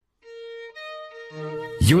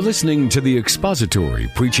You're listening to the expository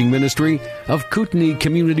preaching ministry of Kootenai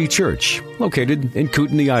Community Church, located in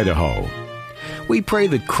Kootenai, Idaho. We pray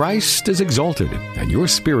that Christ is exalted and your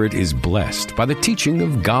spirit is blessed by the teaching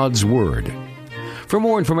of God's Word. For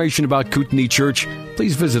more information about Kootenai Church,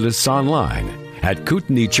 please visit us online at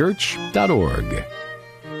kootenaichurch.org.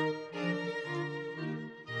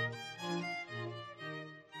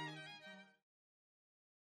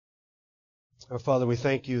 Our Father, we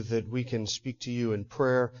thank you that we can speak to you in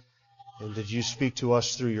prayer and that you speak to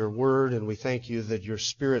us through your word, and we thank you that your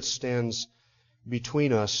Spirit stands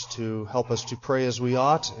between us to help us to pray as we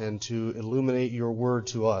ought and to illuminate your word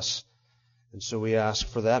to us. And so we ask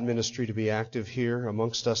for that ministry to be active here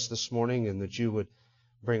amongst us this morning, and that you would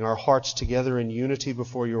bring our hearts together in unity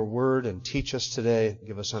before your word and teach us today,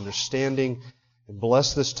 give us understanding, and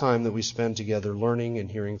bless this time that we spend together learning and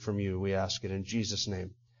hearing from you. We ask it in Jesus'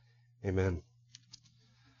 name. Amen.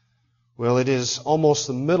 Well, it is almost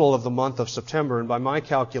the middle of the month of September, and by my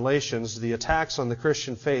calculations, the attacks on the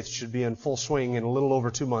Christian faith should be in full swing in a little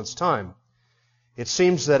over 2 months' time. It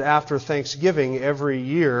seems that after Thanksgiving every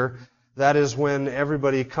year, that is when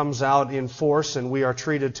everybody comes out in force and we are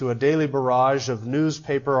treated to a daily barrage of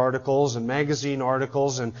newspaper articles and magazine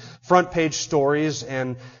articles and front page stories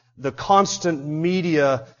and the constant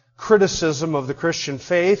media criticism of the Christian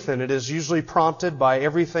faith, and it is usually prompted by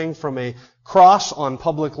everything from a cross on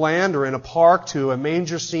public land or in a park to a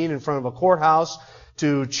manger scene in front of a courthouse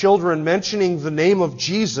to children mentioning the name of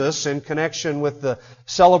Jesus in connection with the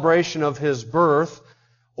celebration of His birth,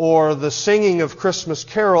 or the singing of Christmas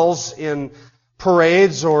carols in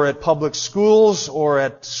parades or at public schools or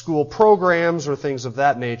at school programs or things of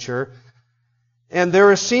that nature. And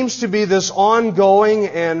there seems to be this ongoing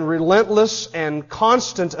and relentless and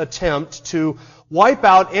constant attempt to wipe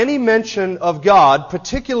out any mention of God,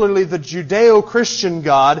 particularly the Judeo-Christian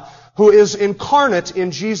God who is incarnate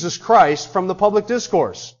in Jesus Christ, from the public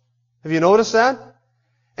discourse. Have you noticed that?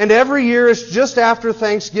 And every year it's just after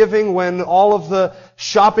Thanksgiving, when all of the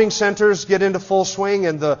shopping centers get into full swing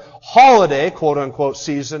and the holiday, quote-unquote,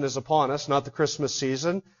 season is upon us, not the Christmas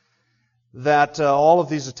season, that all of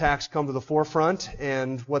these attacks come to the forefront,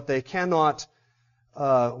 and what they cannot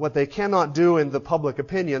do in the public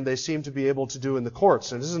opinion, they seem to be able to do in the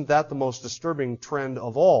courts. And isn't that the most disturbing trend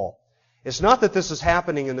of all? It's not that this is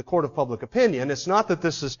happening in the court of public opinion. It's not that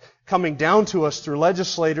this is coming down to us through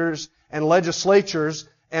legislators and legislatures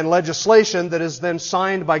and legislation that is then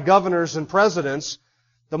signed by governors and presidents.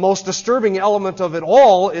 The most disturbing element of it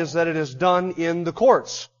all is that it is done in the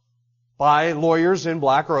courts by lawyers in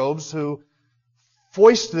black robes who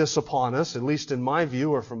foist this upon us, at least in my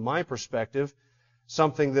view or from my perspective,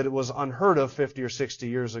 something that was unheard of 50 or 60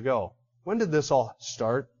 years ago. When did this all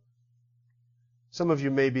start? Some of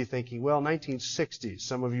you may be thinking, well, 1960s.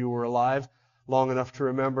 Some of you were alive long enough to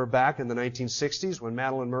remember back in the 1960s when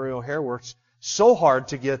Madalyn Murray O'Hair worked so hard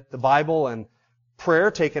to get the Bible and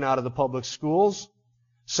prayer taken out of the public schools.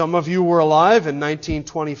 Some of you were alive in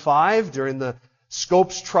 1925 during the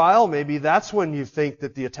Scopes trial. Maybe that's when you think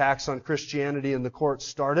that the attacks on Christianity in the courts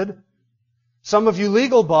started. Some of you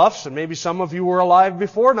legal buffs, and maybe some of you were alive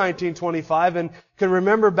before 1925 and can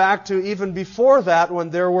remember back to even before that, when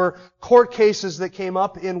there were court cases that came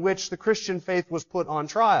up in which the Christian faith was put on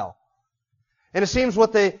trial. And it seems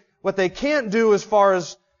what they can't do as far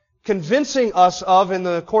as convincing us of in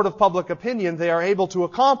the court of public opinion, they are able to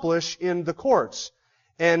accomplish in the courts.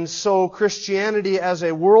 And so Christianity as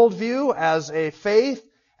a worldview, as a faith,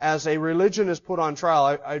 as a religion is put on trial.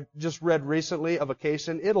 I just read recently of a case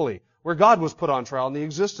in Italy where God was put on trial and the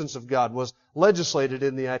existence of God was legislated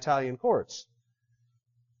in the Italian courts.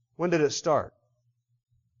 When did it start?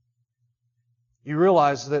 You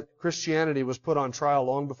realize that Christianity was put on trial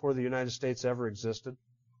long before the United States ever existed?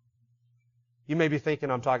 You may be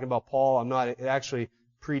thinking I'm talking about Paul. I'm not. It actually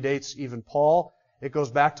predates even Paul. It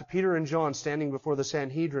goes back to Peter and John standing before the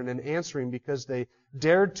Sanhedrin and answering because they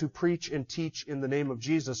dared to preach and teach in the name of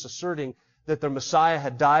Jesus, asserting that the Messiah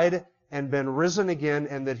had died and been risen again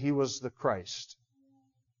and that He was the Christ.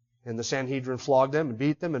 And the Sanhedrin flogged them and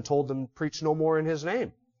beat them and told them, preach no more in His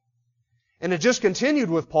name. And it just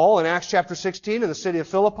continued with Paul in Acts chapter 16 in the city of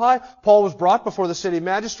Philippi. Paul was brought before the city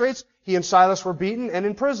magistrates. He and Silas were beaten and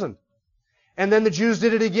imprisoned. And then the Jews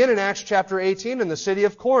did it again in Acts chapter 18 in the city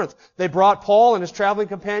of Corinth. They brought Paul and his traveling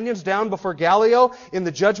companions down before Gallio in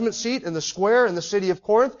the judgment seat in the square in the city of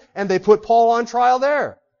Corinth, and they put Paul on trial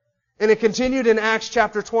there. And it continued in Acts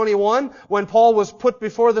chapter 21 when Paul was put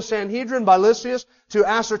before the Sanhedrin by Lysias to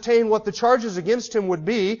ascertain what the charges against him would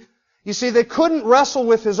be. You see, they couldn't wrestle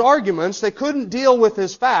with his arguments. They couldn't deal with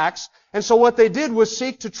his facts. And so what they did was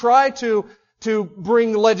seek to try to to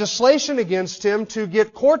bring legislation against him, to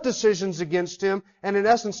get court decisions against him, and in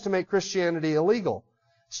essence to make Christianity illegal.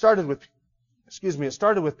 It started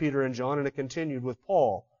with Peter and John, and it continued with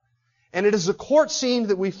Paul. And it is a court scene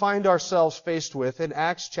that we find ourselves faced with in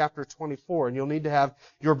Acts chapter 24. And you'll need to have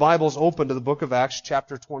your Bibles open to the book of Acts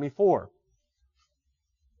chapter 24.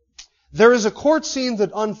 There is a court scene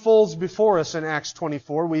that unfolds before us in Acts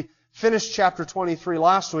 24. We finished chapter 23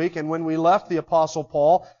 last week, and when we left the Apostle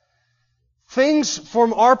Paul, things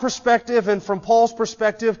from our perspective and from Paul's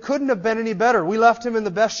perspective couldn't have been any better. We left him in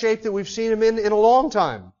the best shape that we've seen him in a long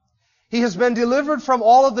time. He has been delivered from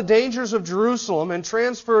all of the dangers of Jerusalem and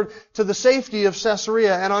transferred to the safety of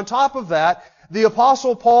Caesarea. And on top of that, the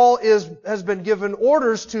Apostle Paul has been given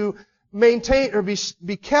orders to maintain or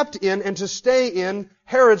be kept in and to stay in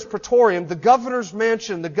Herod's Praetorium, the governor's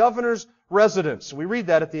mansion, the governor's residence. We read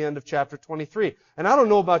that at the end of chapter 23. And I don't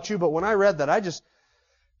know about you, but when I read that, I just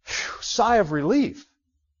sigh of relief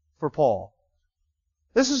for Paul.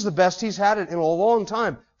 This is the best he's had it in a long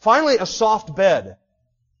time. Finally, a soft bed.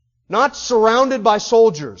 Not surrounded by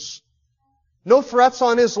soldiers. No threats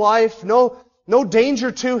on his life. No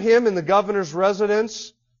danger to him in the governor's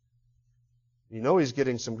residence. You know he's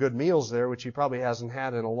getting some good meals there, which he probably hasn't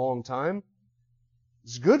had in a long time.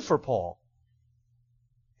 It's good for Paul.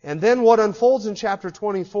 And then what unfolds in chapter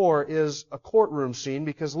 24 is a courtroom scene,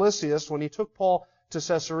 because Lysias, when he took Paul to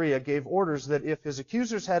Caesarea, gave orders that if his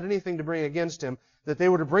accusers had anything to bring against him, that they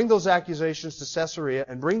were to bring those accusations to Caesarea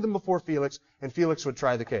and bring them before Felix, and Felix would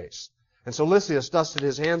try the case. And so Lysias dusted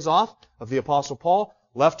his hands off of the Apostle Paul,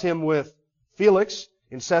 left him with Felix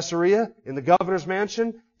in Caesarea, in the governor's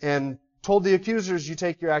mansion, and told the accusers, you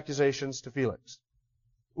take your accusations to Felix.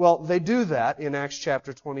 Well, they do that in Acts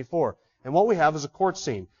chapter 24. And what we have is a court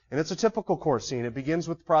scene. And it's a typical court scene. It begins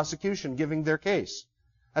with the prosecution giving their case.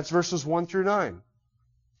 That's verses 1 through 9.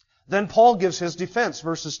 Then Paul gives his defense,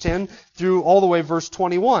 verses 10 through all the way verse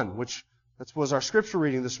 21, which that was our scripture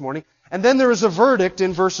reading this morning. And then there is a verdict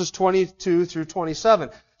in verses 22 through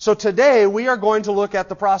 27. So today we are going to look at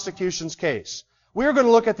the prosecution's case. We are going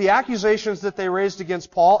to look at the accusations that they raised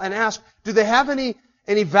against Paul and ask, do they have any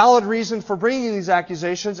valid reason for bringing these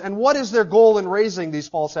accusations, and what is their goal in raising these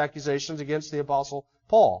false accusations against the Apostle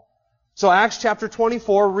Paul? So Acts chapter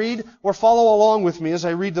 24, read or follow along with me as I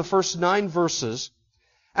read the first 9 verses.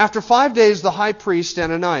 After 5 days, the high priest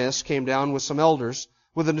Ananias came down with some elders,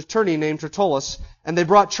 with an attorney named Tertullus, and they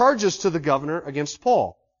brought charges to the governor against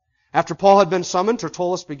Paul. After Paul had been summoned,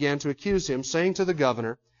 Tertullus began to accuse him, saying to the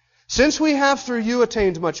governor, since we have through you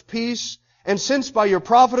attained much peace, and since by your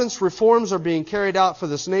providence reforms are being carried out for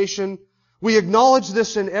this nation, we acknowledge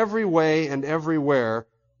this in every way and everywhere,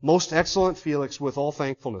 most excellent Felix, with all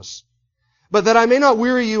thankfulness. But that I may not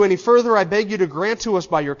weary you any further, I beg you to grant to us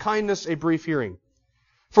by your kindness a brief hearing.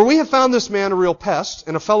 For we have found this man a real pest,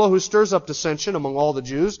 and a fellow who stirs up dissension among all the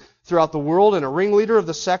Jews throughout the world, and a ringleader of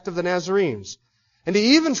the sect of the Nazarenes. And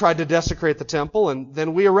he even tried to desecrate the temple, and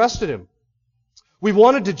then we arrested him. We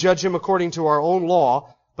wanted to judge him according to our own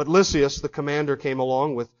law, but Lysias, the commander, came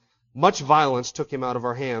along with much violence, took him out of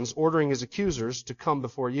our hands, ordering his accusers to come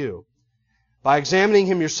before you. By examining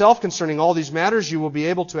him yourself concerning all these matters, you will be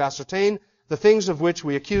able to ascertain the things of which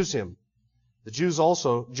we accuse him. The Jews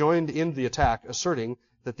also joined in the attack, asserting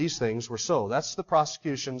that these things were so. That's the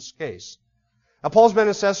prosecution's case. Now, Paul's been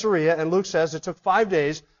in Caesarea, and Luke says it took 5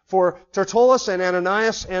 days for Tertullus and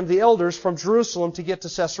Ananias and the elders from Jerusalem to get to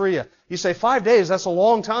Caesarea. You say 5 days, that's a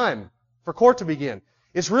long time for court to begin.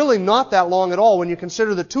 It's really not that long at all when you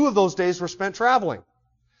consider that 2 of those days were spent traveling.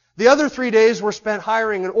 The other 3 days were spent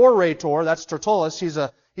hiring an orator. That's Tertullus.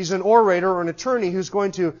 He's an orator or an attorney who's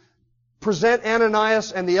going to present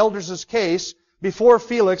Ananias and the elders' case before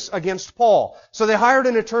Felix against Paul. So they hired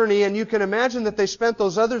an attorney, and you can imagine that they spent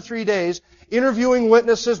those other 3 days interviewing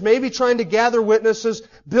witnesses, maybe trying to gather witnesses,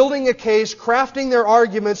 building a case, crafting their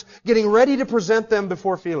arguments, getting ready to present them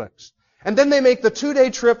before Felix. And then they make the 2-day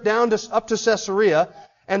trip down up to Caesarea,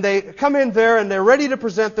 and they come in there and they're ready to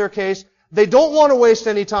present their case. They don't want to waste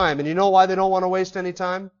any time. And you know why they don't want to waste any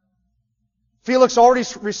time? Felix already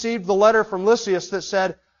received the letter from Lysias that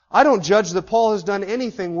said, I don't judge that Paul has done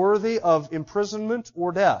anything worthy of imprisonment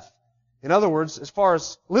or death. In other words, as far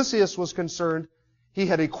as Lysias was concerned, he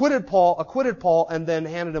had acquitted Paul, and then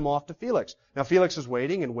handed him off to Felix. Now Felix is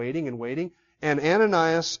waiting and waiting and waiting, and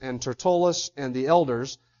Ananias and Tertullus and the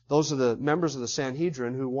elders, those are the members of the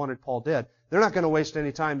Sanhedrin who wanted Paul dead, they're not going to waste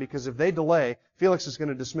any time, because if they delay, Felix is going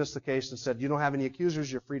to dismiss the case and said, you don't have any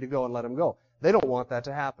accusers, you're free to go, and let him go. They don't want that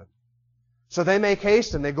to happen. So they make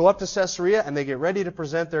haste and they go up to Caesarea and they get ready to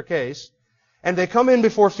present their case. And they come in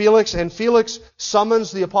before Felix, and Felix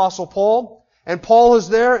summons the Apostle Paul. And Paul is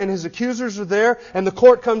there, and his accusers are there, and the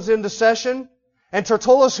court comes into session. And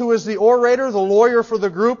Tertullus, who is the orator, the lawyer for the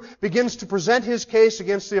group, begins to present his case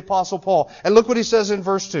against the Apostle Paul. And look what he says in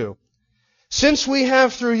verse 2. Since we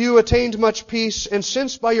have through you attained much peace, and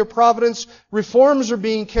since by your providence reforms are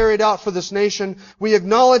being carried out for this nation, we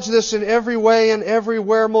acknowledge this in every way and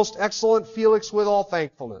everywhere, most excellent Felix, with all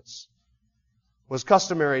thankfulness. It was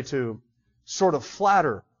customary to sort of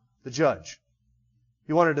flatter the judge.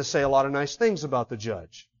 He wanted to say a lot of nice things about the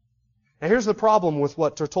judge. Now here's the problem with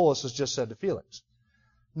what Tertullus has just said to Felix.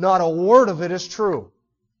 Not a word of it is true.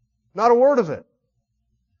 Not a word of it.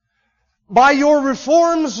 By your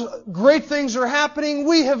reforms, great things are happening.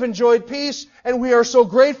 We have enjoyed peace, and we are so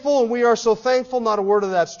grateful, and we are so thankful. Not a word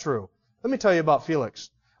of that's true. Let me tell you about Felix.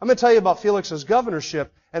 I'm going to tell you about Felix's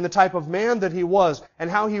governorship and the type of man that he was, and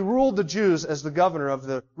how he ruled the Jews as the governor of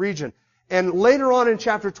the region. And later on in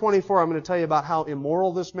chapter 24, I'm going to tell you about how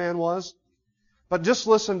immoral this man was. But just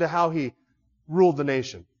listen to how he ruled the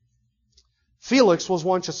nation. Felix was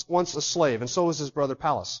once a slave, and so was his brother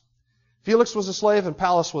Pallas. Felix was a slave, and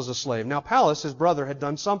Pallas was a slave. Now Pallas, his brother, had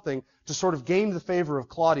done something to sort of gain the favor of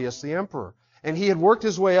Claudius, the emperor. And he had worked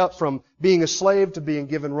his way up from being a slave to being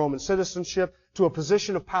given Roman citizenship to a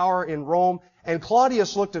position of power in Rome. And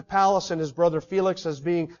Claudius looked at Pallas and his brother Felix as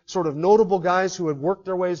being sort of notable guys who had worked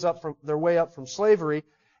their way up from slavery.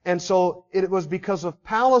 And so it was because of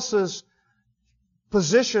Pallas's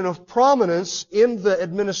position of prominence in the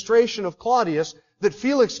administration of Claudius that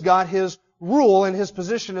Felix got his rule and his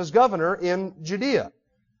position as governor in Judea.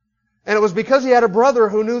 And it was because he had a brother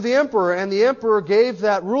who knew the emperor, and the emperor gave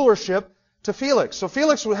that rulership to Felix. So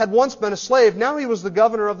Felix had once been a slave, now he was the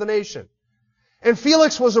governor of the nation. And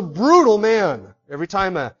Felix was a brutal man. Every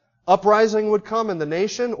time an uprising would come in the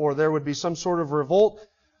nation, or there would be some sort of revolt,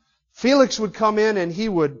 Felix would come in and he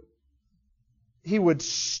would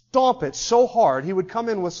stomp it so hard. He would come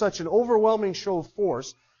in with such an overwhelming show of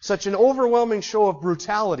force, such an overwhelming show of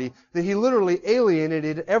brutality, that he literally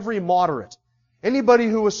alienated every moderate. Anybody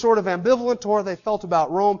who was sort of ambivalent to how they felt about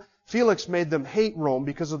Rome, Felix made them hate Rome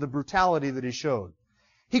because of the brutality that he showed.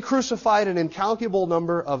 He crucified an incalculable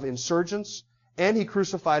number of insurgents, and he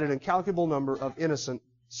crucified an incalculable number of innocent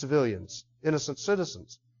civilians, innocent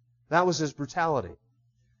citizens. That was his brutality.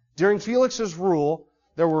 During Felix's rule,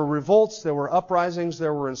 there were revolts, there were uprisings,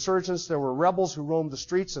 there were insurgents, there were rebels who roamed the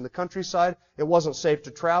streets and the countryside. It wasn't safe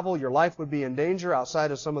to travel. Your life would be in danger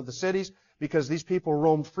outside of some of the cities because these people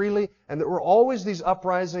roamed freely. And there were always these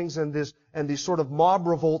uprisings and these sort of mob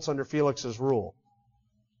revolts under Felix's rule.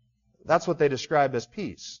 That's what they describe as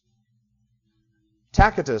peace.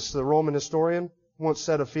 Tacitus, the Roman historian, once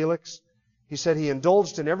said of Felix, he said he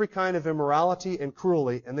indulged in every kind of immorality and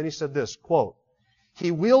cruelty. And then he said this, quote,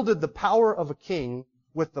 he wielded the power of a king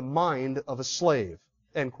with the mind of a slave,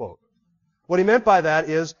 end quote. What he meant by that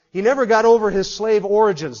is he never got over his slave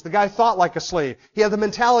origins. The guy thought like a slave. He had the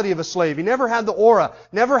mentality of a slave. He never had the aura,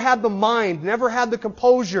 never had the mind, never had the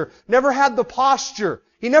composure, never had the posture.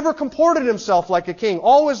 He never comported himself like a king,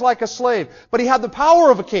 always like a slave. But he had the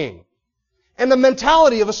power of a king and the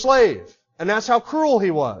mentality of a slave. And that's how cruel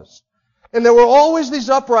he was. And there were always these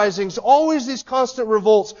uprisings, always these constant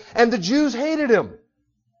revolts, and the Jews hated him.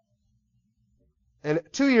 And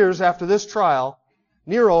 2 years after this trial,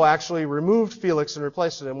 Nero actually removed Felix and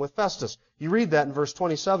replaced him with Festus. You read that in verse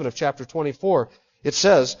 27 of chapter 24. It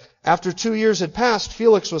says, after 2 years had passed,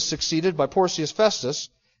 Felix was succeeded by Porcius Festus,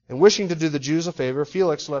 and wishing to do the Jews a favor,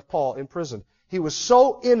 Felix left Paul in prison. He was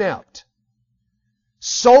so inept,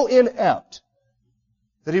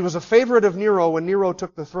 that he was a favorite of Nero when Nero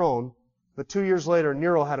took the throne, but 2 years later,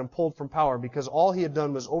 Nero had him pulled from power because all he had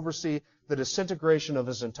done was oversee the disintegration of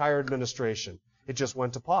his entire administration. It just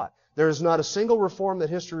went to pot. There is not a single reform that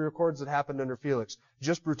history records that happened under Felix.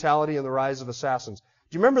 Just brutality and the rise of assassins.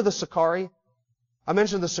 Do you remember the Sicarii? I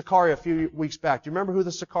mentioned the Sicarii a few weeks back. Do you remember who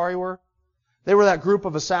the Sicarii were? They were that group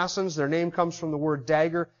of assassins. Their name comes from the word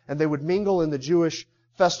dagger, and they would mingle in the Jewish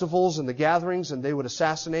festivals and the gatherings, and they would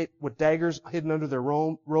assassinate with daggers hidden under their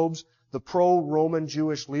robes the pro-Roman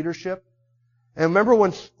Jewish leadership. And remember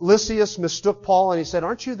when Lysias mistook Paul and he said,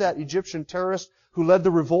 aren't you that Egyptian terrorist who led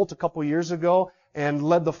the revolt a couple years ago and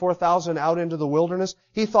led the 4,000 out into the wilderness?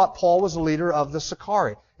 He thought Paul was a leader of the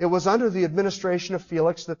Sicarii. It was under the administration of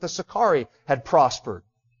Felix that the Sicarii had prospered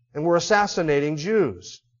and were assassinating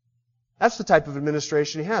Jews. That's the type of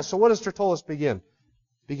administration he has. So what does Tertullus begin?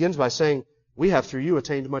 He begins by saying, we have through you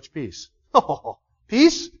attained much peace. Oh,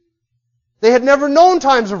 peace? They had never known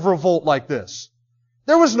times of revolt like this.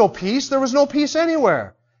 There was no peace. There was no peace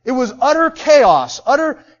anywhere. It was utter chaos,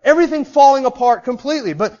 everything falling apart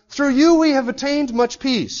completely. But through you we have attained much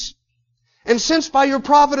peace. And since by your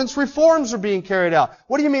providence reforms are being carried out.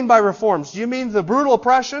 What do you mean by reforms? Do you mean the brutal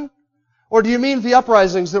oppression? Or do you mean the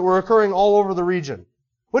uprisings that were occurring all over the region?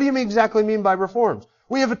 What do you exactly mean by reforms?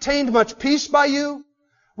 We have attained much peace by you.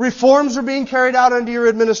 Reforms are being carried out under your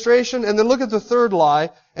administration. And then look at the third lie.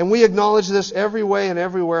 And we acknowledge this every way and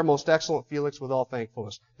everywhere, most excellent Felix, with all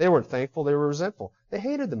thankfulness. They weren't thankful, they were resentful. They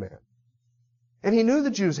hated the man. And he knew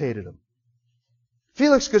the Jews hated him.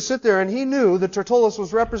 Felix could sit there and he knew that Tertullus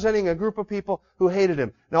was representing a group of people who hated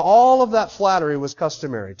him. Now all of that flattery was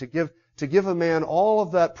customary, to give a man all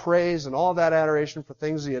of that praise and all of that adoration for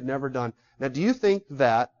things he had never done. Now do you think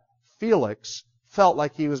that Felix felt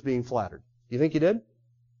like he was being flattered? Do you think he did?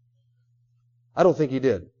 I don't think he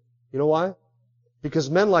did. You know why? Because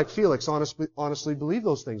men like Felix honestly believe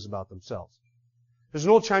those things about themselves. There's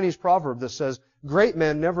an old Chinese proverb that says, great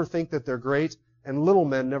men never think that they're great, and little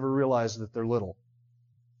men never realize that they're little.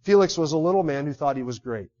 Felix was a little man who thought he was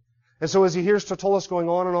great. And so as he hears Tertullus going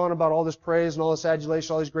on and on about all this praise and all this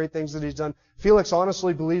adulation, all these great things that he's done, Felix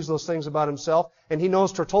honestly believes those things about himself, and he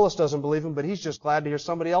knows Tertullus doesn't believe him, but he's just glad to hear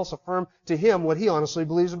somebody else affirm to him what he honestly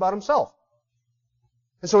believes about himself.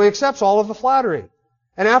 And so he accepts all of the flattery.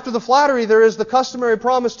 And after the flattery, there is the customary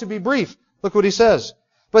promise to be brief. Look what he says.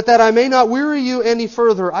 But that I may not weary you any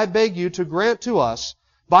further, I beg you to grant to us,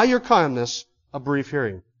 by your kindness, a brief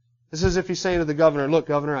hearing. This is as if he's saying to the governor, look,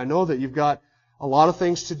 governor, I know that you've got a lot of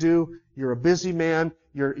things to do. You're a busy man.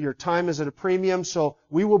 Your time is at a premium, so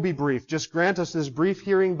we will be brief. Just grant us this brief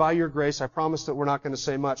hearing by your grace. I promise that we're not going to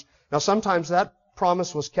say much. Now, sometimes that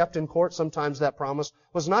promise was kept in court. Sometimes that promise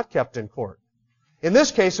was not kept in court. In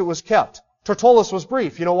this case, it was kept. Tertullus was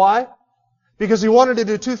brief. You know why? Because he wanted to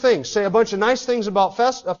do two things. Say a bunch of nice things about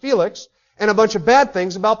Felix and a bunch of bad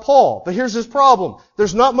things about Paul. But here's his problem.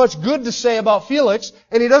 There's not much good to say about Felix,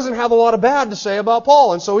 and he doesn't have a lot of bad to say about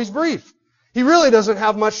Paul, and so he's brief. He really doesn't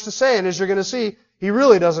have much to say, and as you're going to see, he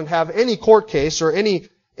really doesn't have any court case or any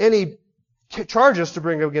charges to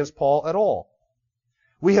bring against Paul at all.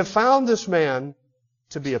 We have found this man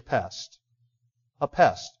to be a pest. A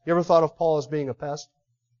pest. You ever thought of Paul as being a pest?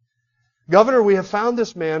 Governor, we have found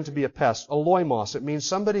this man to be a pest, a loimos. It means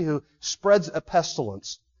somebody who spreads a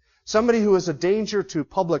pestilence. Somebody who is a danger to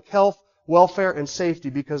public health, welfare, and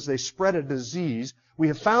safety because they spread a disease. We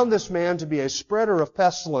have found this man to be a spreader of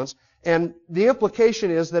pestilence, and the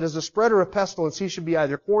implication is that as a spreader of pestilence, he should be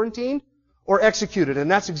either quarantined or executed. And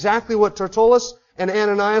that's exactly what Tertullus and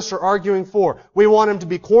Ananias are arguing for. We want him to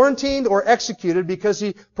be quarantined or executed because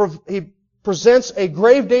he presents a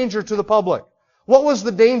grave danger to the public. What was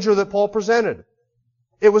the danger that Paul presented?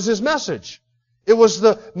 It was his message. It was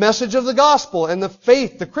the message of the gospel and the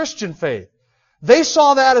faith, the Christian faith. They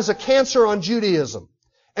saw that as a cancer on Judaism.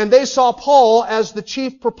 And they saw Paul as the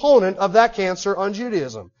chief proponent of that cancer on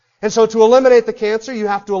Judaism. And so to eliminate the cancer, you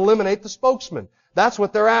have to eliminate the spokesman. That's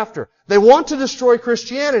what they're after. They want to destroy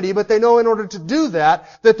Christianity, but they know in order to do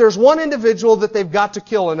that there's one individual that they've got to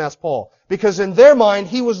kill, and that's Paul. Because in their mind,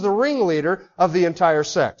 he was the ringleader of the entire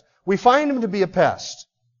sect. We find him to be a pest.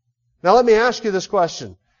 Now let me ask you this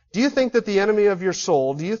question. Do you think that the enemy of your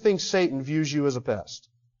soul, do you think Satan views you as a pest?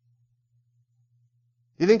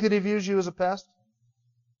 Do you think that he views you as a pest?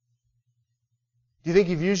 Do you think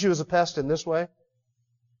he views you as a pest in this way?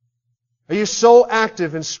 Are you so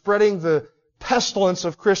active in spreading the pestilence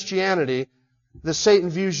of Christianity that Satan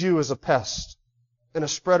views you as a pest and a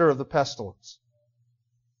spreader of the pestilence?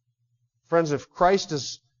 Friends, if Christ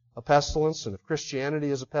is a pestilence and if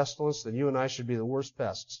Christianity is a pestilence, then you and I should be the worst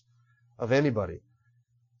pests of anybody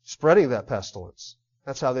spreading that pestilence.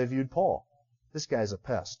 That's how they viewed Paul. This guy's a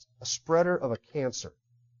pest, a spreader of a cancer.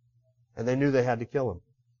 And they knew they had to kill him.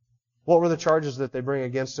 What were the charges that they bring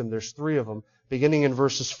against him? There's 3 of them. Beginning in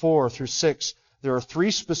verses 4 through 6, there are 3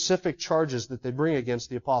 specific charges that they bring against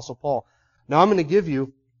the Apostle Paul. Now I'm going to give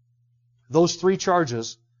you those 3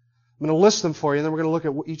 charges. I'm going to list them for you, and then we're going to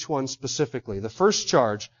look at each one specifically. The first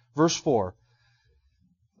charge, verse 5,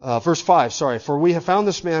 For we have found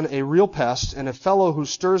this man a real pest and a fellow who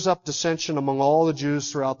stirs up dissension among all the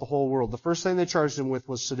Jews throughout the whole world. The first thing they charged him with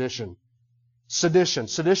was sedition. Sedition.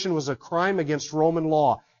 Sedition was a crime against Roman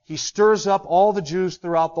law. He stirs up all the Jews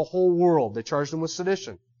throughout the whole world. They charged him with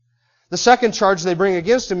sedition. The second charge they bring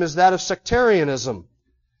against him is that of sectarianism.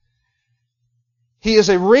 He is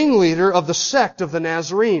a ringleader of the sect of the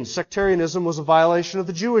Nazarenes. Sectarianism was a violation of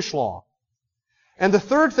the Jewish law. And the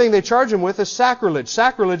third thing they charge him with is sacrilege.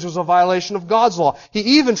 Sacrilege was a violation of God's law. He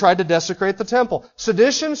even tried to desecrate the temple.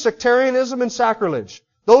 Sedition, sectarianism, and sacrilege.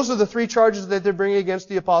 Those are the 3 charges that they bring against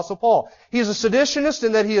the Apostle Paul. He is a seditionist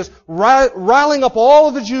in that he is riling up all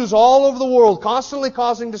of the Jews all over the world, constantly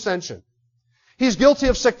causing dissension. He's guilty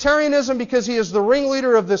of sectarianism because he is the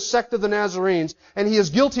ringleader of this sect of the Nazarenes, and he is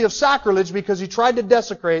guilty of sacrilege because he tried to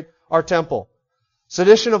desecrate our temple.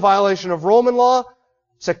 Sedition, a violation of Roman law,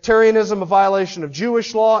 sectarianism, a violation of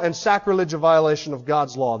Jewish law, and sacrilege, a violation of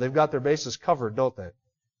God's law. They've got their bases covered, don't they?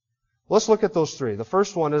 Let's look at those three. The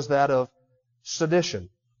first one is that of sedition.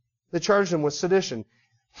 They charged him with sedition.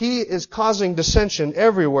 He is causing dissension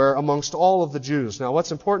everywhere amongst all of the Jews. Now,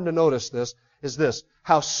 what's important to notice is this.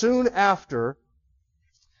 How soon after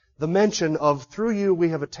the mention of, through you we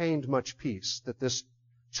have attained much peace, that this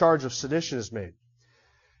charge of sedition is made.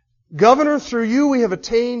 Governor, through you we have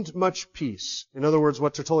attained much peace. In other words,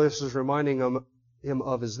 what Tertullius is reminding him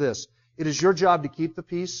of is this. It is your job to keep the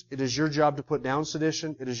peace. It is your job to put down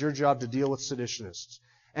sedition. It is your job to deal with seditionists.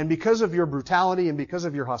 And because of your brutality and because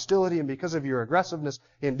of your hostility and because of your aggressiveness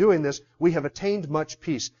in doing this, we have attained much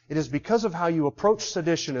peace. It is because of how you approach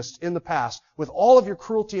seditionists in the past with all of your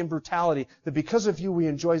cruelty and brutality that because of you we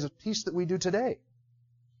enjoy the peace that we do today.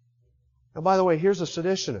 Now, by the way, here's a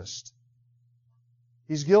seditionist.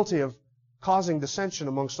 He's guilty of causing dissension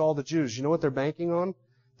amongst all the Jews. You know what they're banking on?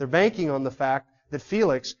 They're banking on the fact that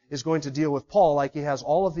Felix is going to deal with Paul like he has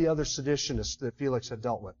all of the other seditionists that Felix had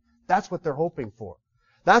dealt with. That's what they're hoping for.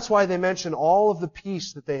 That's why they mention all of the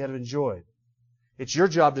peace that they had enjoyed. It's your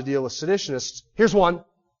job to deal with seditionists. Here's one.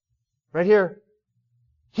 Right here.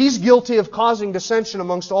 He's guilty of causing dissension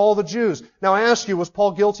amongst all the Jews. Now I ask you, was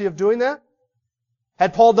Paul guilty of doing that?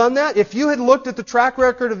 Had Paul done that? If you had looked at the track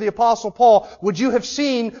record of the Apostle Paul, would you have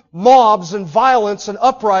seen mobs and violence and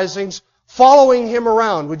uprisings following him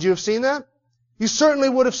around? Would you have seen that? You certainly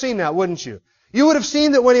would have seen that, wouldn't you? You would have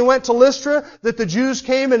seen that when he went to Lystra, that the Jews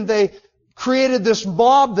came and they created this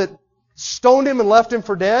mob that stoned him and left him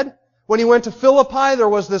for dead. When he went to Philippi, there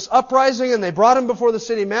was this uprising and they brought him before the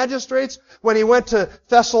city magistrates. When he went to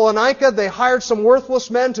Thessalonica, they hired some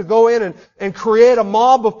worthless men to go in and create a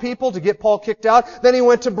mob of people to get Paul kicked out. Then he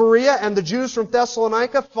went to Berea and the Jews from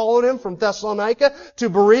Thessalonica followed him from Thessalonica to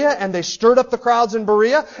Berea and they stirred up the crowds in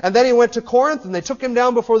Berea. And then he went to Corinth and they took him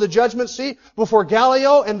down before the judgment seat, before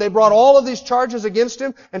Gallio, and they brought all of these charges against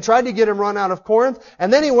him and tried to get him run out of Corinth.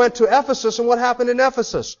 And then he went to Ephesus, and what happened in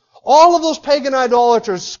Ephesus? All of those pagan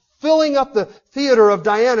idolaters filling up the theater of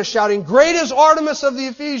Diana, shouting, "Great is Artemis of the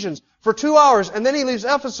Ephesians," for 2 hours. And then he leaves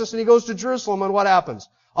Ephesus and he goes to Jerusalem, and what happens?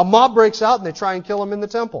 A mob breaks out and they try and kill him in the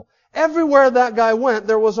temple. Everywhere that guy went,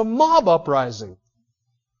 there was a mob uprising.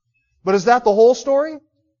 But is that the whole story?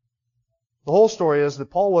 The whole story is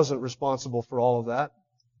that Paul wasn't responsible for all of that.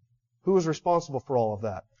 Who was responsible for all of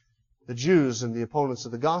that? The Jews and the opponents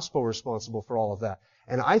of the gospel were responsible for all of that.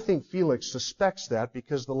 And I think Felix suspects that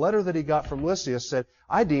because the letter that he got from Lysias said,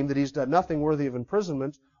 "I deem that he's done nothing worthy of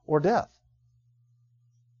imprisonment or death."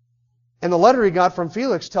 And the letter he got from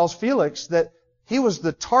Felix tells Felix that he was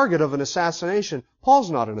the target of an assassination. Paul's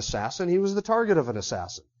not an assassin. He was the target of an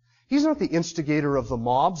assassin. He's not the instigator of the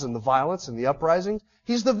mobs and the violence and the uprisings.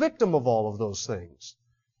 He's the victim of all of those things.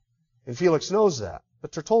 And Felix knows that.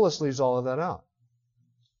 But Tertullus leaves all of that out.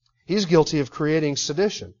 He's guilty of creating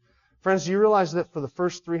sedition. Friends, do you realize that for the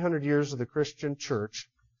first 300 years of the Christian church,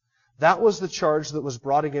 that was the charge that was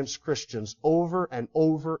brought against Christians over and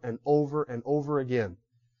over and over and over again?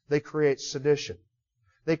 They create sedition.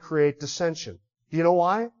 They create dissension. Do you know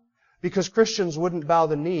why? Because Christians wouldn't bow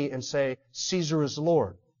the knee and say, "Caesar is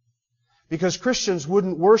Lord." Because Christians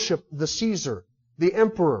wouldn't worship the Caesar, the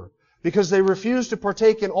emperor. Because they refused to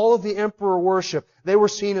partake in all of the emperor worship, they were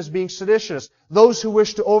seen as being seditionists. Those who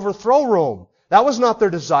wished to overthrow Rome, that was not their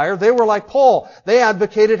desire. They were like Paul. They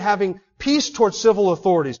advocated having peace towards civil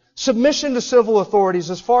authorities, submission to civil authorities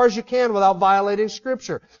as far as you can without violating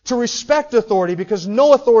Scripture, to respect authority because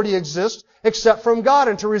no authority exists except from God,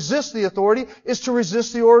 and to resist the authority is to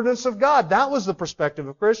resist the ordinance of God. That was the perspective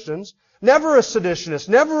of Christians. Never a seditionist,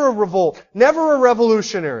 never a revolt, never a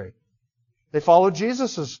revolutionary. They followed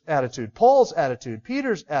Jesus' attitude, Paul's attitude,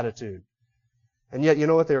 Peter's attitude. And yet, you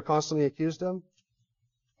know what they were constantly accused of?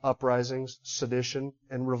 Uprisings, sedition,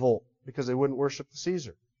 and revolt, because they wouldn't worship the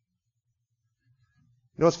Caesar.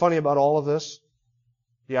 You know what's funny about all of this?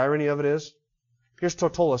 The irony of it is, here's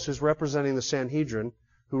Tertullus, who's representing the Sanhedrin,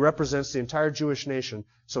 who represents the entire Jewish nation.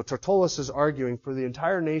 So Tertullus is arguing for the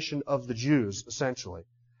entire nation of the Jews, essentially.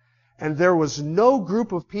 And there was no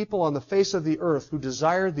group of people on the face of the earth who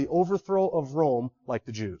desired the overthrow of Rome like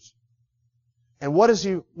the Jews. And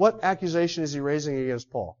what accusation is he raising against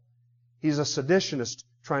Paul? He's a seditionist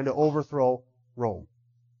trying to overthrow Rome.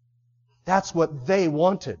 That's what they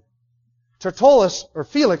wanted. Tertullus, or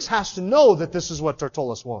Felix, has to know that this is what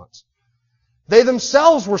Tertullus wants. They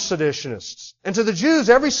themselves were seditionists. And to the Jews,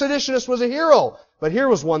 every seditionist was a hero. But here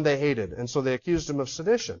was one they hated, and so they accused him of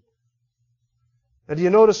sedition. Now, do you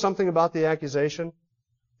notice something about the accusation?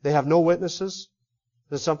 They have no witnesses.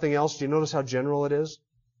 There's something else. Do you notice how general it is?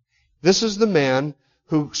 This is the man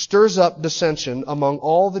who stirs up dissension among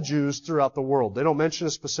all the Jews throughout the world. They don't mention a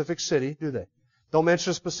specific city, do they? Don't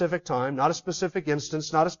mention a specific time, not a specific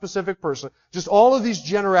instance, not a specific person. Just all of these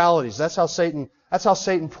generalities. That's how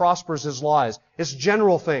Satan prospers his lies. It's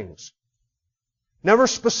general things. Never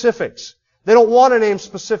specifics. They don't want to name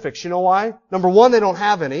specifics. You know why? Number one, they don't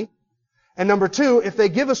have any. And number two, if they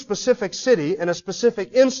give a specific city and a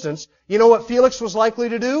specific instance, you know what Felix was likely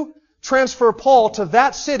to do? Transfer Paul to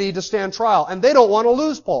that city to stand trial. And they don't want to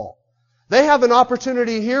lose Paul. They have an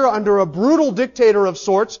opportunity here under a brutal dictator of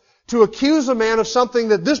sorts to accuse a man of something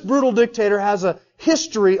that this brutal dictator has a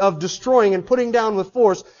history of destroying and putting down with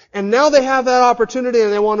force. And now they have that opportunity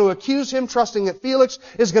and they want to accuse him, trusting that Felix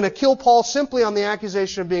is going to kill Paul simply on the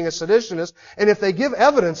accusation of being a seditionist. And if they give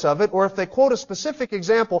evidence of it, or if they quote a specific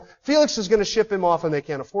example, Felix is going to ship him off and they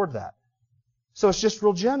can't afford that. So it's just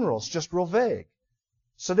real general. It's just real vague.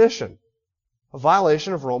 Sedition. A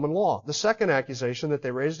violation of Roman law. The second accusation that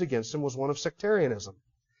they raised against him was one of sectarianism.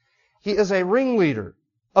 He is a ringleader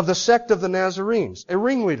of the sect of the Nazarenes. A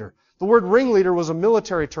ringleader. The word ringleader was a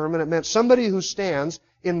military term, and it meant somebody who stands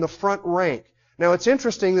in the front rank. Now, it's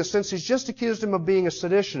interesting that since he's just accused him of being a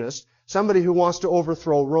seditionist, somebody who wants to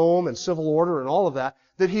overthrow Rome and civil order and all of that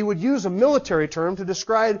he would use a military term to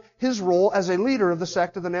describe his role as a leader of the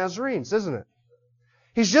sect of the Nazarenes, isn't it?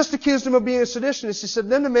 He's just accused him of being a seditionist. He said,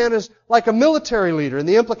 then the man is like a military leader. And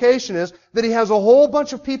the implication is that he has a whole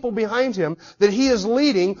bunch of people behind him that he is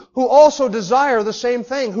leading who also desire the same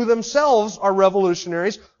thing, who themselves are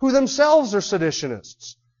revolutionaries, who themselves are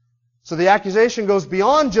seditionists. So the accusation goes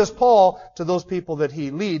beyond just Paul to those people that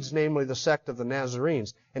he leads, namely the sect of the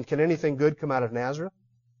Nazarenes. And can anything good come out of Nazareth?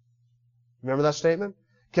 Remember that statement?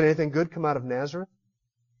 Can anything good come out of Nazareth?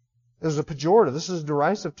 This is a pejorative. This is a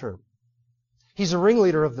derisive term. He's a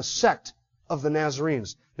ringleader of the sect of the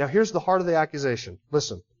Nazarenes. Now here's the heart of the accusation.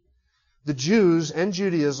 Listen. The Jews and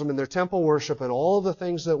Judaism and their temple worship and all of the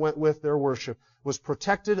things that went with their worship was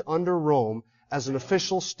protected under Rome as an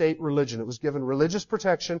official state religion. It was given religious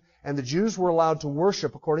protection, and the Jews were allowed to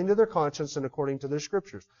worship according to their conscience and according to their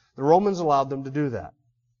scriptures. The Romans allowed them to do that.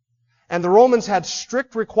 And the Romans had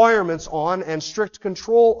strict requirements on and strict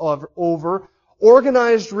control over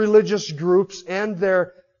organized religious groups and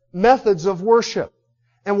their methods of worship.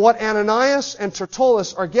 And what Ananias and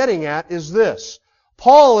Tertullus are getting at is this.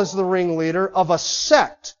 Paul is the ringleader of a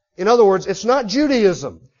sect. In other words, it's not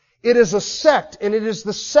Judaism. It is a sect, and it is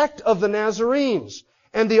the sect of the Nazarenes.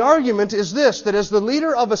 And the argument is this, that as the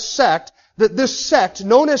leader of a sect, that this sect,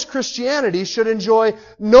 known as Christianity, should enjoy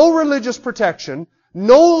no religious protection,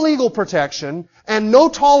 no legal protection, and no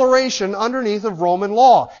toleration underneath of Roman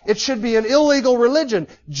law. It should be an illegal religion.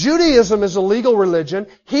 Judaism is a legal religion.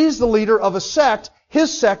 He's the leader of a sect.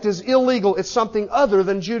 His sect is illegal. It's something other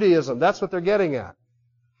than Judaism. That's what they're getting at.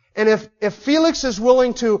 And if Felix is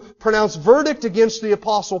willing to pronounce verdict against the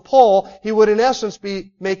Apostle Paul, he would in essence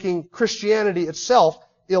be making Christianity itself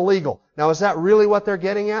illegal. Now, is that really what they're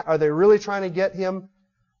getting at? Are they really trying to get him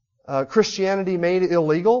Christianity made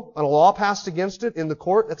illegal and a law passed against it in the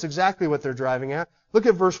court? That's exactly what they're driving at. Look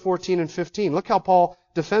at verse 14 and 15. Look how Paul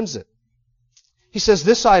defends it. He says,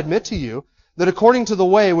 "This I admit to you, that according to the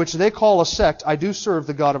way which they call a sect, I do serve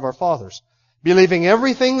the God of our fathers, believing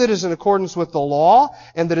everything that is in accordance with the law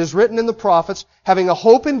and that is written in the prophets, having a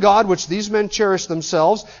hope in God which these men cherish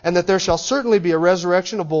themselves, and that there shall certainly be a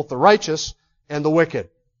resurrection of both the righteous and the wicked."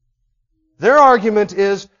 Their argument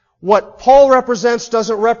is, what Paul represents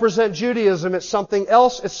doesn't represent Judaism. It's something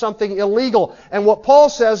else. It's something illegal. And what Paul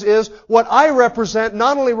says is, what I represent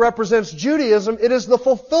not only represents Judaism, it is the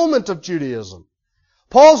fulfillment of Judaism.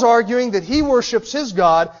 Paul's arguing that he worships his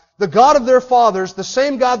God, the God of their fathers, the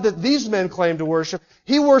same God that these men claim to worship.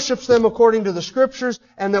 He worships them according to the Scriptures,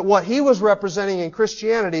 and that what he was representing in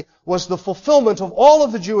Christianity was the fulfillment of all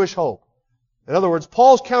of the Jewish hope. In other words,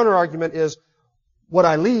 Paul's counterargument is, what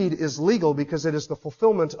I lead is legal because it is the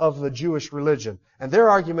fulfillment of the Jewish religion. And their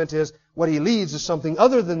argument is, what he leads is something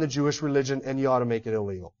other than the Jewish religion, and you ought to make it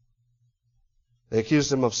illegal. They accused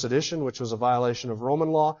him of sedition, which was a violation of Roman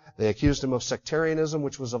law. They accused him of sectarianism,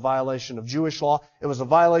 which was a violation of Jewish law. It was a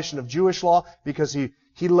violation of Jewish law because he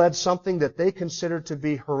led something that they considered to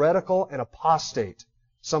be heretical and apostate,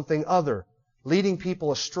 something other, leading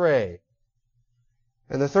people astray.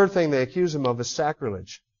 And the third thing they accuse him of is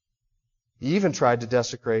sacrilege. He even tried to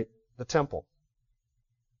desecrate the temple.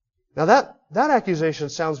 Now that accusation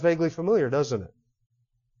sounds vaguely familiar, doesn't it?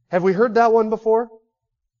 Have we heard that one before?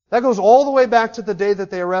 That goes all the way back to the day that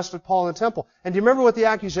they arrested Paul in the temple. And do you remember what the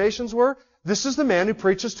accusations were? this is the man who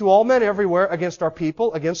preaches to all men everywhere against our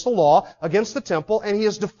people, against the law, against the temple, and he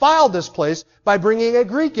has defiled this place by bringing a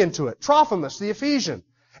Greek into it, Trophimus, the Ephesian.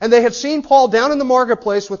 And they had seen Paul down in the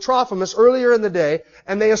marketplace with Trophimus earlier in the day,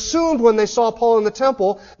 and they assumed when they saw Paul in the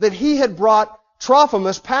temple that he had brought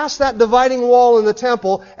Trophimus past that dividing wall in the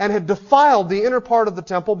temple and had defiled the inner part of the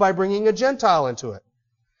temple by bringing a Gentile into it.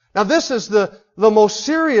 Now this is the most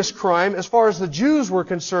serious crime as far as the Jews were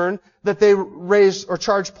concerned that they raised or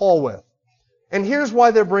charged Paul with. And here's why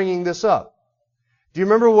they're bringing this up. Do you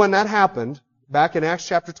remember when that happened? Back in Acts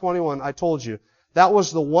chapter 21, I told you, that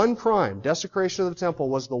was the one crime, desecration of the temple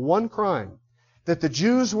was the one crime that the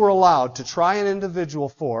Jews were allowed to try an individual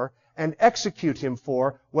for and execute him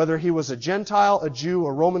for, whether he was a Gentile, a Jew,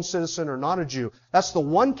 a Roman citizen, or not a Jew. That's the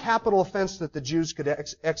one capital offense that the Jews could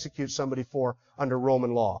execute somebody for under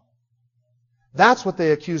Roman law. That's what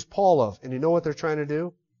they accused Paul of. And you know what they're trying to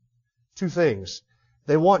do? Two things.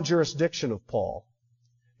 They want jurisdiction of Paul.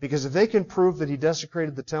 Because if they can prove that he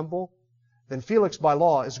desecrated the temple, then Felix by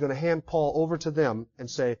law is going to hand Paul over to them and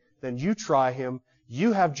say, then you try him,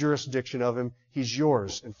 you have jurisdiction of him, he's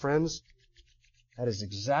yours. And friends, that is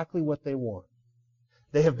exactly what they want.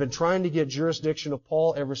 They have been trying to get jurisdiction of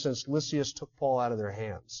Paul ever since Lysias took Paul out of their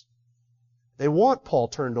hands. They want Paul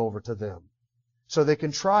turned over to them so they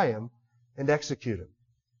can try him and execute him.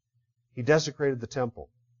 He desecrated the temple.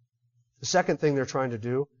 The second thing they're trying to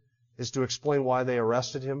do is to explain why they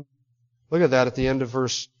arrested him. Look at that at the end of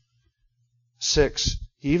verse 6.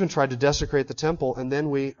 He even tried to desecrate the temple, and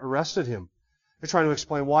then we arrested him. They're trying to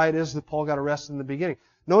explain why it is that Paul got arrested in the beginning.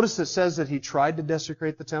 Notice it says that he tried to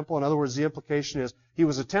desecrate the temple. In other words, the implication is he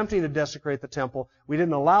was attempting to desecrate the temple. We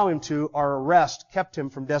didn't allow him to. Our arrest kept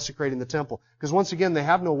him from desecrating the temple. Because once again, they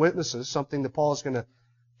have no witnesses, something that Paul is going to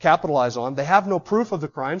capitalize on. They have no proof of the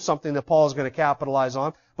crime, something that Paul is going to capitalize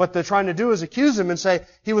on. What they're trying to do is accuse him and say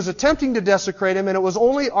he was attempting to desecrate him, and it was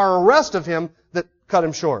only our arrest of him that cut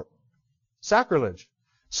him short. Sacrilege.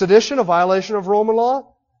 Sedition, a violation of Roman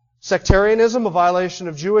law. Sectarianism, a violation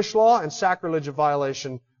of Jewish law. And sacrilege, a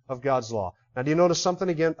violation of God's law. Now, do you notice something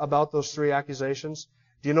again about those three accusations?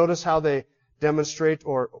 Do you notice how they demonstrate,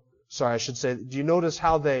 do you notice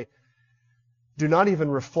how they do not even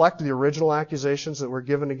reflect the original accusations that were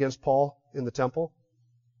given against Paul in the temple?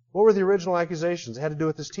 What were the original accusations? It had to do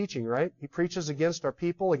with his teaching, right? He preaches against our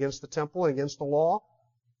people, against the temple, and against the law.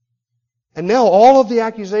 And now all of the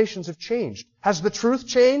accusations have changed. Has the truth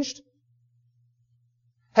changed?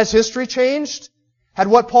 Has history changed? Had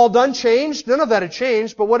what Paul done changed? None of that had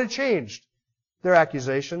changed, but what had changed? Their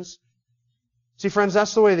accusations. See, friends,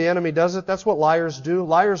 that's the way the enemy does it. That's what liars do.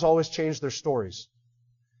 Liars always change their stories.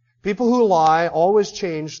 People who lie always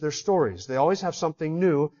change their stories. They always have something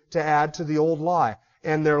new to add to the old lie.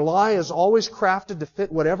 And their lie is always crafted to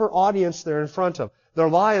fit whatever audience they're in front of. Their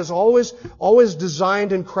lie is always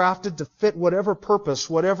designed and crafted to fit whatever purpose,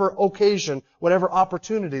 whatever occasion, whatever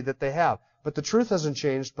opportunity that they have. But the truth hasn't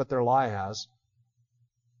changed, but their lie has.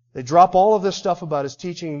 They drop all of this stuff about his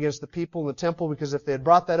teaching against the people in the temple because if they had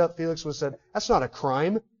brought that up, Felix would have said, that's not a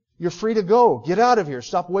crime. You're free to go. Get out of here.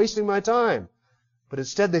 Stop wasting my time. But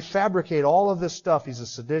instead they fabricate all of this stuff. He's a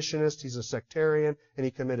seditionist, he's a sectarian, and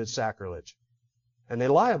he committed sacrilege. And they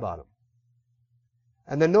lie about him.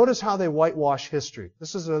 And then notice how they whitewash history.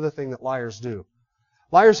 This is another thing that liars do.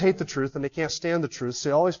 Liars hate the truth and they can't stand the truth, so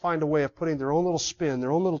they always find a way of putting their own little spin,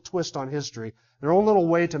 their own little twist on history, their own little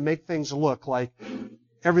way to make things look like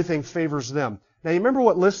everything favors them. Now you remember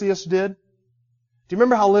what Lysias did? Do you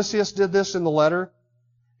remember how Lysias did this in the letter?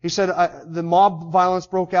 He said, the mob violence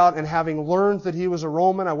broke out, and having learned that he was a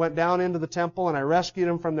Roman, I went down into the temple and I rescued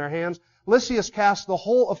him from their hands. Lysias cast the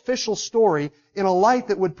whole official story in a light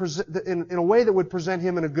that would in a way that would present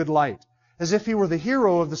him in a good light, as if he were the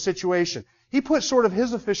hero of the situation. He put sort of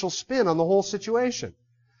his official spin on the whole situation.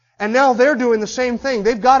 And now they're doing the same thing.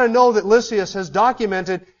 They've got to know that Lysias has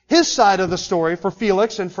documented his side of the story for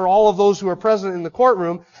Felix and for all of those who are present in the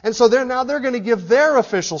courtroom. And so they're going to give their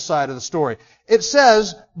official side of the story. It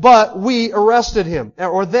says, but we arrested him,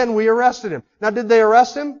 or then we arrested him. Now, did they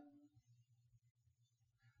arrest him?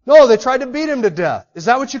 No, they tried to beat him to death. Is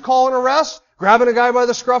that what you call an arrest? Grabbing a guy by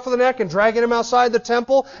the scruff of the neck and dragging him outside the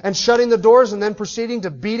temple and shutting the doors and then proceeding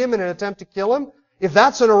to beat him in an attempt to kill him? If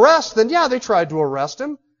that's an arrest, then yeah, they tried to arrest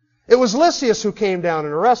him. It was Lysias who came down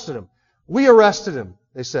and arrested him. We arrested him,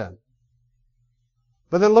 they said.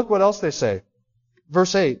 But then look what else they say.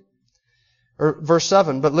 Verse 7.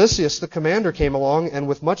 But Lysias, the commander, came along and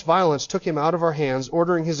with much violence took him out of our hands,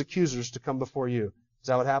 ordering his accusers to come before you. Is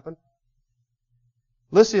that what happened?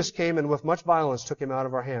 Lysias came and with much violence took him out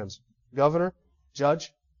of our hands. Governor,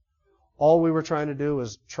 judge, All we were trying to do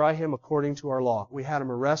was try him according to our law. We had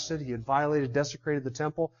him arrested. He had violated, desecrated the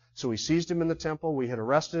temple. So we seized him in the temple. We had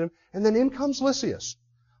arrested him. And then in comes Lysias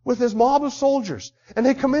with his mob of soldiers. And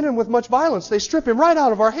they come in with much violence. They strip him right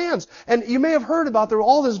out of our hands. And you may have heard about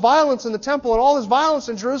all this violence in the temple and all this violence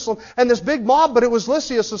in Jerusalem and this big mob, but it was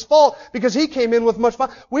Lysias' fault because he came in with much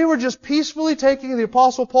violence. We were just peacefully taking the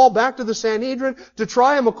Apostle Paul back to the Sanhedrin to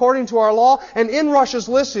try him according to our law. And in rushes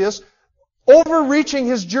Lysias, overreaching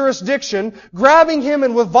his jurisdiction, grabbing him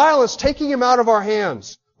and with violence taking him out of our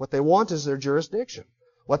hands. What they want is their jurisdiction.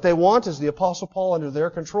 What they want is the Apostle Paul under their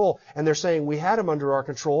control. And they're saying, we had him under our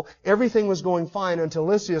control. Everything was going fine until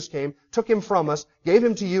Lysias came, took him from us, gave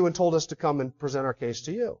him to you, and told us to come and present our case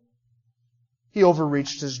to you. He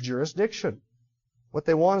overreached his jurisdiction. What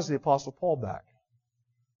they want is the Apostle Paul back.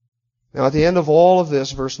 Now at the end of all of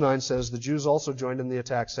this, verse 9 says, the Jews also joined in the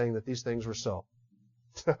attack, saying that these things were so.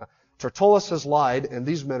 Tertullus has lied, and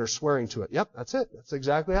these men are swearing to it. Yep, that's it. That's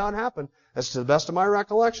exactly how it happened. That's to the best of my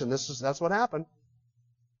recollection. That's what happened.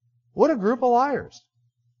 What a group of liars.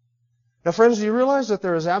 Now, friends, do you realize that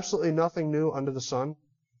there is absolutely nothing new under the sun?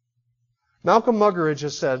 Malcolm Muggeridge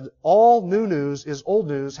has said, all new news is old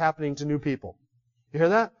news happening to new people. You hear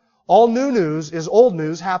that? All new news is old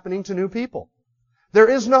news happening to new people. There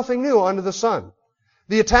is nothing new under the sun.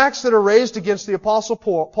 The attacks that are raised against the Apostle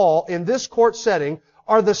Paul in this court setting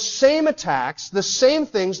are the same attacks, the same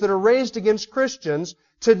things that are raised against Christians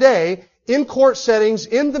today in court settings,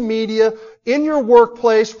 in the media, in your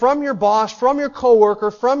workplace, from your boss, from your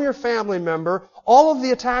coworker, from your family member. All of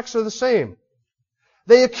the attacks are the same.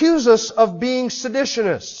 They accuse us of being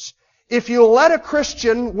seditionists. If you let a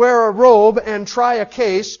Christian wear a robe and try a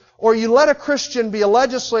case, or you let a Christian be a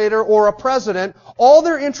legislator or a president, all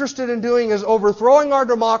they're interested in doing is overthrowing our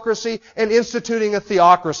democracy and instituting a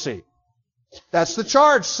theocracy. That's the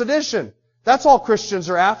charge, sedition. That's all Christians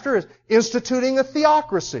are after, is instituting a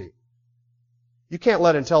theocracy. You can't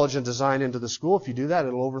let intelligent design into the school. If you do that,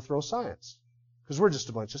 it'll overthrow science. Because we're just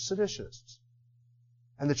a bunch of seditionists.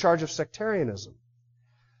 And the charge of sectarianism.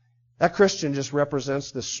 That Christian just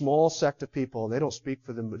represents this small sect of people, and they don't speak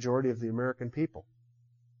for the majority of the American people.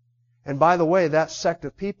 And by the way, that sect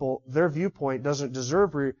of people, their viewpoint doesn't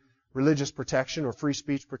deserve religious protection or free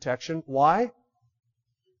speech protection. Why?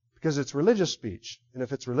 Because it's religious speech. And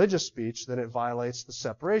if it's religious speech, then it violates the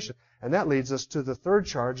separation. And that leads us to the third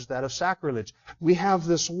charge, that of sacrilege. We have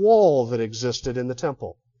this wall that existed in the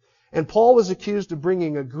temple. And Paul was accused of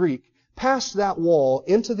bringing a Greek past that wall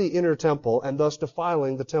into the inner temple and thus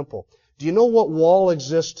defiling the temple. Do you know what wall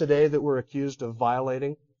exists today that we're accused of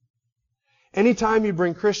violating? Anytime you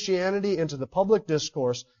bring Christianity into the public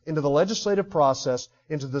discourse, into the legislative process,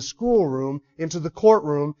 into the schoolroom, into the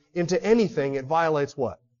courtroom, into anything, it violates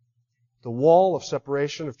what? The wall of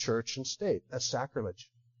separation of church and state. That's sacrilege.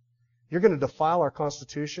 You're going to defile our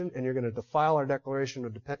Constitution, and you're going to defile our Declaration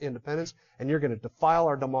of Independence, and you're going to defile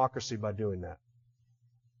our democracy by doing that.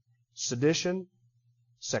 Sedition,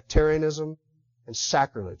 sectarianism, and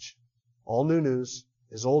sacrilege. All new news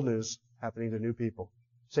is old news happening to new people.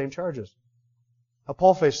 Same charges. Now,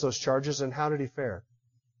 Paul faced those charges, and how did he fare?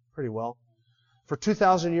 Pretty well. For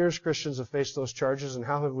 2,000 years, Christians have faced those charges, and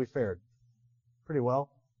how have we fared? Pretty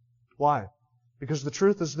well. Why? Because the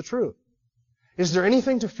truth is the truth. Is there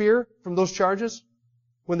anything to fear from those charges?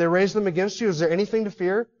 When they raise them against you, is there anything to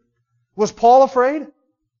fear? Was Paul afraid?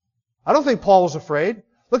 I don't think Paul was afraid.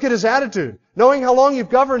 Look at his attitude. Knowing how long you've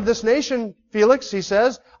governed this nation, Felix, he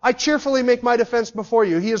says, I cheerfully make my defense before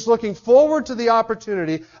you. He is looking forward to the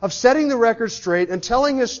opportunity of setting the record straight and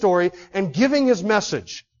telling his story and giving his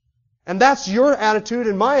message. And that's your attitude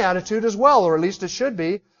and my attitude as well, or at least it should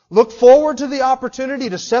be. Look forward to the opportunity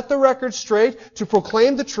to set the record straight, to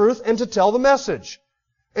proclaim the truth, and to tell the message.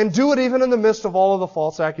 And do it even in the midst of all of the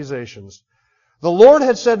false accusations. The Lord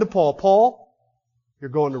had said to Paul, Paul, you're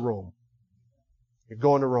going to Rome. You're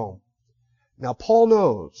going to Rome. Now, Paul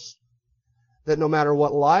knows that no matter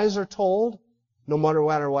what lies are told, no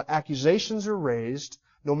matter what accusations are raised,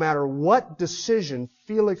 no matter what decision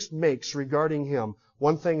Felix makes regarding him,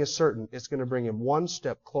 one thing is certain, it's going to bring him one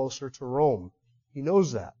step closer to Rome. He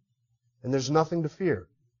knows that. And there's nothing to fear.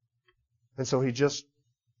 And so he just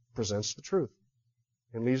presents the truth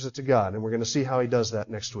and leaves it to God. And we're going to see how he does that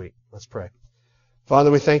next week. Let's pray.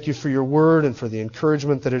 Father, we thank you for your word and for the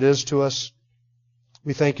encouragement that it is to us.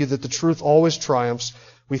 We thank you that the truth always triumphs.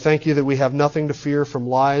 We thank you that we have nothing to fear from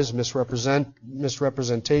lies,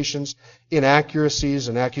 misrepresentations, inaccuracies,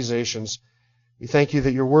 and accusations. We thank you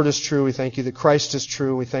that your word is true. We thank you that Christ is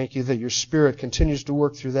true. We thank you that your Spirit continues to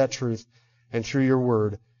work through that truth and through your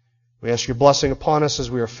word. We ask your blessing upon us as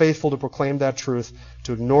we are faithful to proclaim that truth,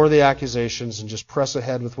 to ignore the accusations and just press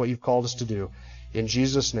ahead with what you've called us to do. In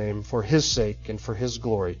Jesus' name, for his sake and for his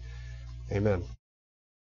glory. Amen.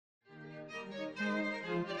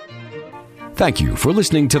 Thank you for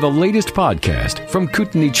listening to the latest podcast from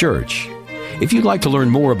Kootenai Church. If you'd like to learn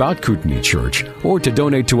more about Kootenai Church or to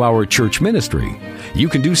donate to our church ministry, you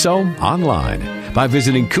can do so online by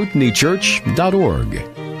visiting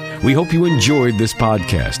kootenaichurch.org. We hope you enjoyed this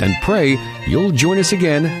podcast and pray you'll join us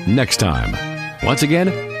again next time. Once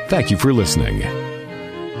again, thank you for listening.